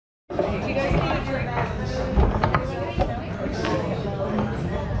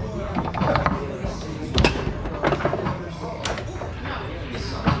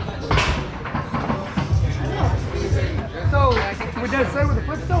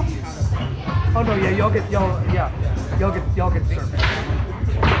now? Oh no, yeah, y'all get served.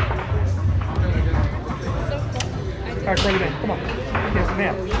 All right, bring it in. Come on. Yes,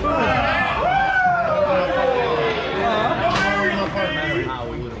 ma'am.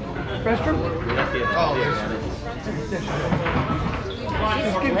 Restroom? Oh,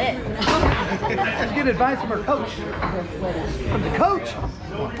 Let's get advice from our coach. From the coach?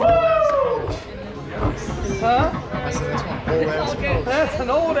 Huh? That's an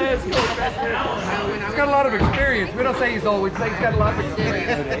old ass coach. He's got a lot of experience. We don't say he's old, we say he's got a lot of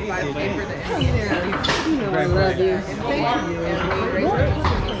experience. You know I love you.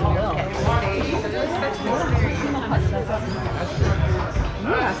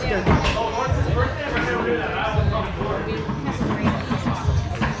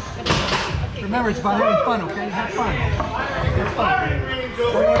 Remember, it's about having fun, okay? Have fun. Have fun.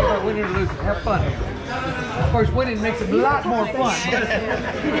 Don't worry about winning or losing. Have fun. Of course, winning makes it a lot more fun.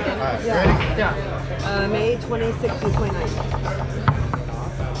 Alright, ready? Yeah. May 26th to 29th.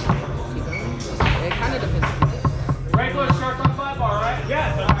 It kind of depends. Regular starts on 5 bar, right?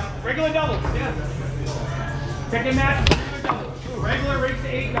 Yeah. Regular doubles, yeah. Second match, regular doubles. Regular race to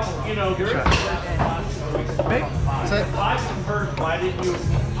 8 doubles. You know, yours. Make? 5 is the first. Why didn't you?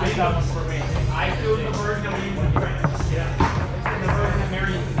 I got one for me. I do the version that we use in France. Yeah. The version that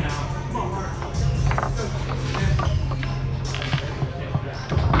Mary uses now. Come on, Mark.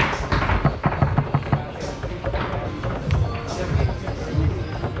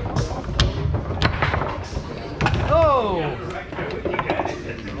 Oh!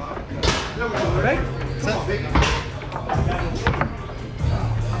 Right?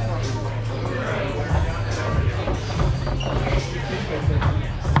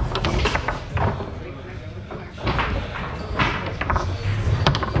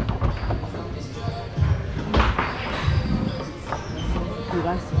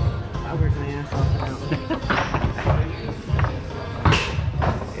 I worked my ass off now.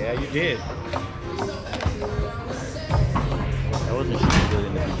 Yeah, you did. I wasn't shooting good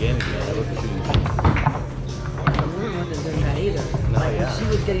in the beginning. I wasn't shooting good. Marina wasn't doing that either. No, Like yeah. when she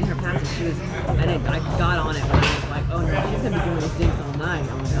was getting her passes, I got on it, but I was like, oh no, she's gonna be doing these things all night.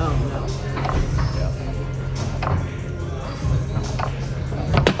 I'm like, oh no.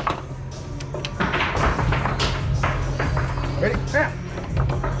 Ready? Yeah.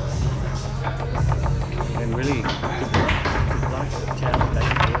 And really, to block the channel back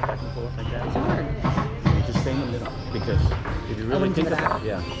and forth like that. It's hard. You just stay in the middle. Because if you really think about it,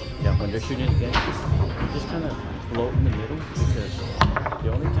 yeah, when they're shooting again, you just kind of float in the middle because the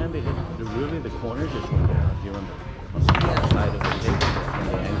only time they hit the corners is when they're out here on the side of the table and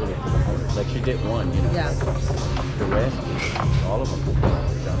they angle it to the corners. Like she did one, you know. Yeah. The rest, all of them.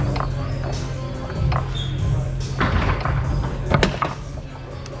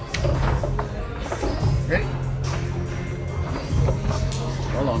 Ready?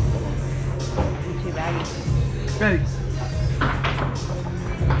 Hold on. Too baggy. Ready.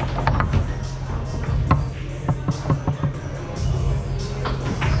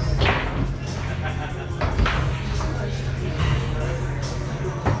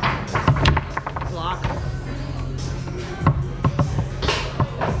 Block.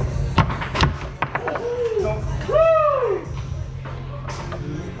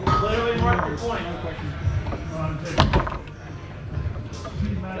 Literally mark your point. No question.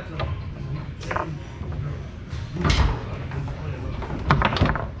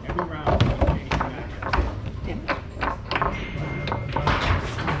 Every round.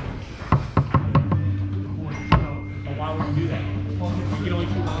 Why would you do that? You can only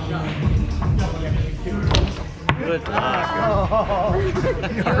shoot one shot. You have to shoot 2. Good luck. All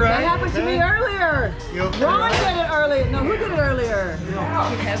right. That happened to me earlier. Ron did it earlier. No, who did it earlier? I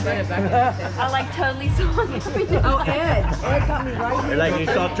like totally saw it. Oh, Ed. Ed got me right here. Like you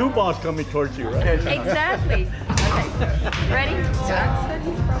saw 2 balls coming towards you, right? Exactly. Okay. Ready? Dad said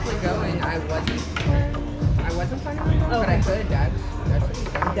he's probably going. I wasn't planning on going, but I could. That's what he's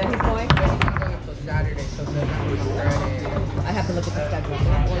done. Then he's going? But he's not going until Saturday, so then Friday. I have to look at the schedule. Well,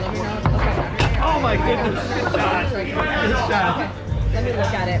 let me know if it's Saturday. Oh my goodness. Good shot. Good shot. Let me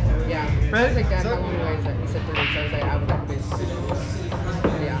look at it. Yeah. Ready? I was like, Dad, how many ways? He said 3 weeks. I was like, I would have been.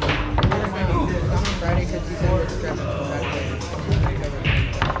 Yeah. It's on Friday because he said it's stressed until Saturday.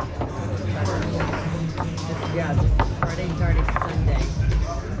 Yeah, Friday, Saturday, Sunday.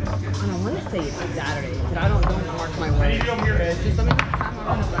 I don't want to say it's Saturday, but I don't mark my words. Just let me know the time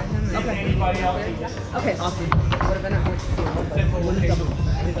I'm going to buy him. Okay. Okay, awesome. Would have been at work. What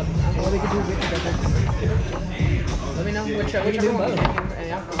we could do with Let me know which We can do both.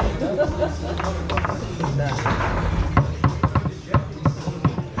 Yeah.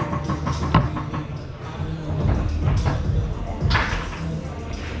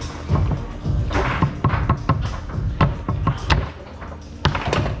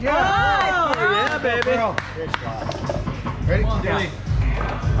 Ready? Come on, Dilly.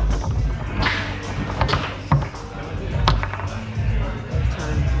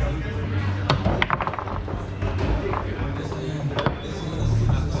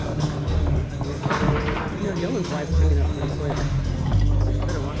 Dylan's wife's coming up pretty quick.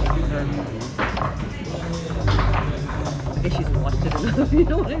 Better watch her. I guess she's watched it enough, you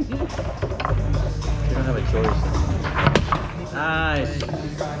know what I mean? You don't have a choice. Nice.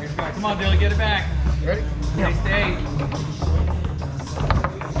 Good try. Come on, Dilly, get it back. Ready? Stay.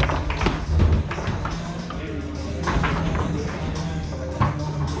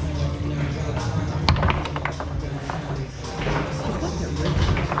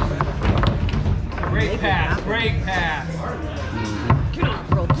 Great pass, great pass. Get on,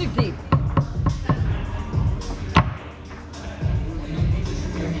 girl, dig deep.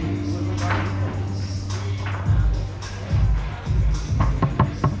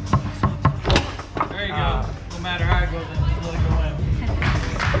 There you go. No matter how it goes, it's really going in.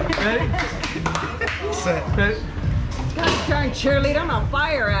 Ready? Set. Ready? God darn cheerleader, I'm on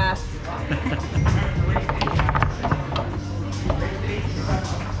fire ass.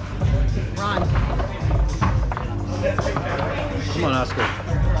 Ron. Come on, Oscar.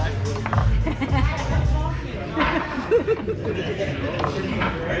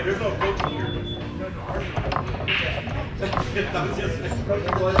 There's no coaching here.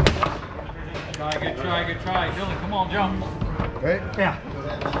 Good try. Dylan, come on, jump. Ready? Yeah.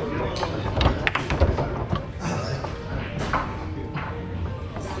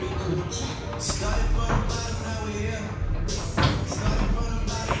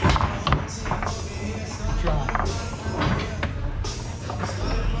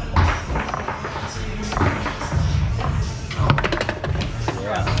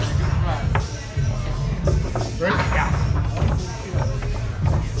 Ready? Yeah.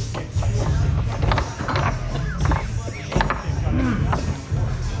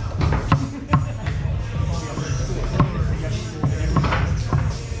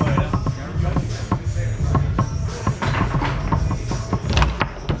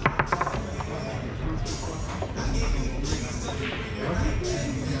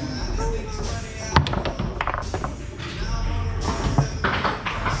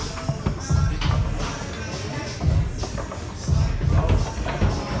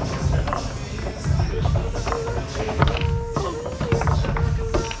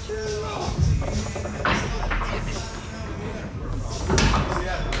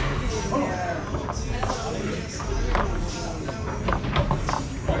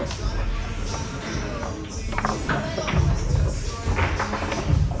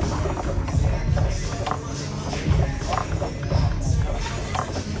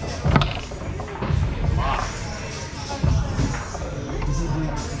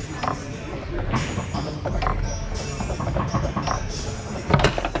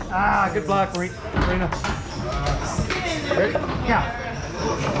 Ah, good block, Marina. Ready? Yeah.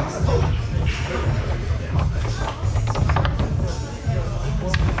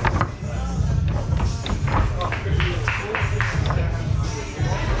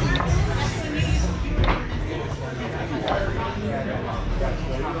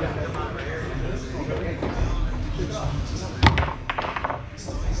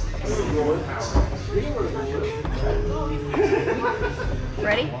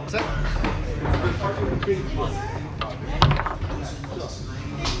 Ready? Set.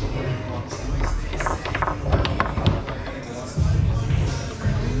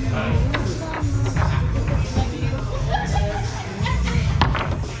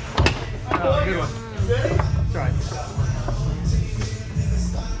 Oh, good one. Try.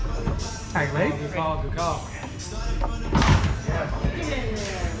 Hang late. Good call.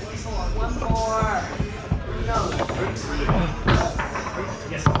 One more.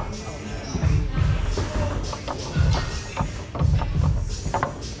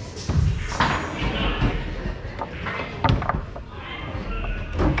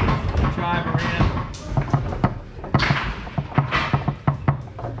 Try, Marina.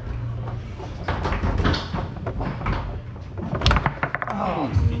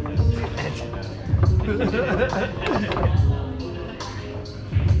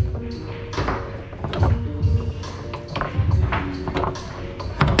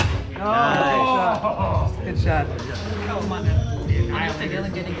 Oh, good shot. Come on now. I don't think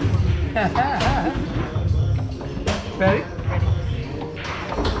Dylan getting Ready?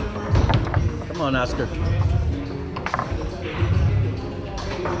 Come on, Oscar.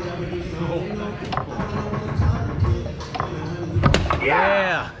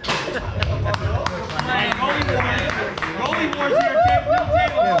 Yeah. Goalie wars here, table, Yeah.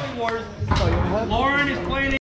 goalie wars. Oh, you want Lauren is playing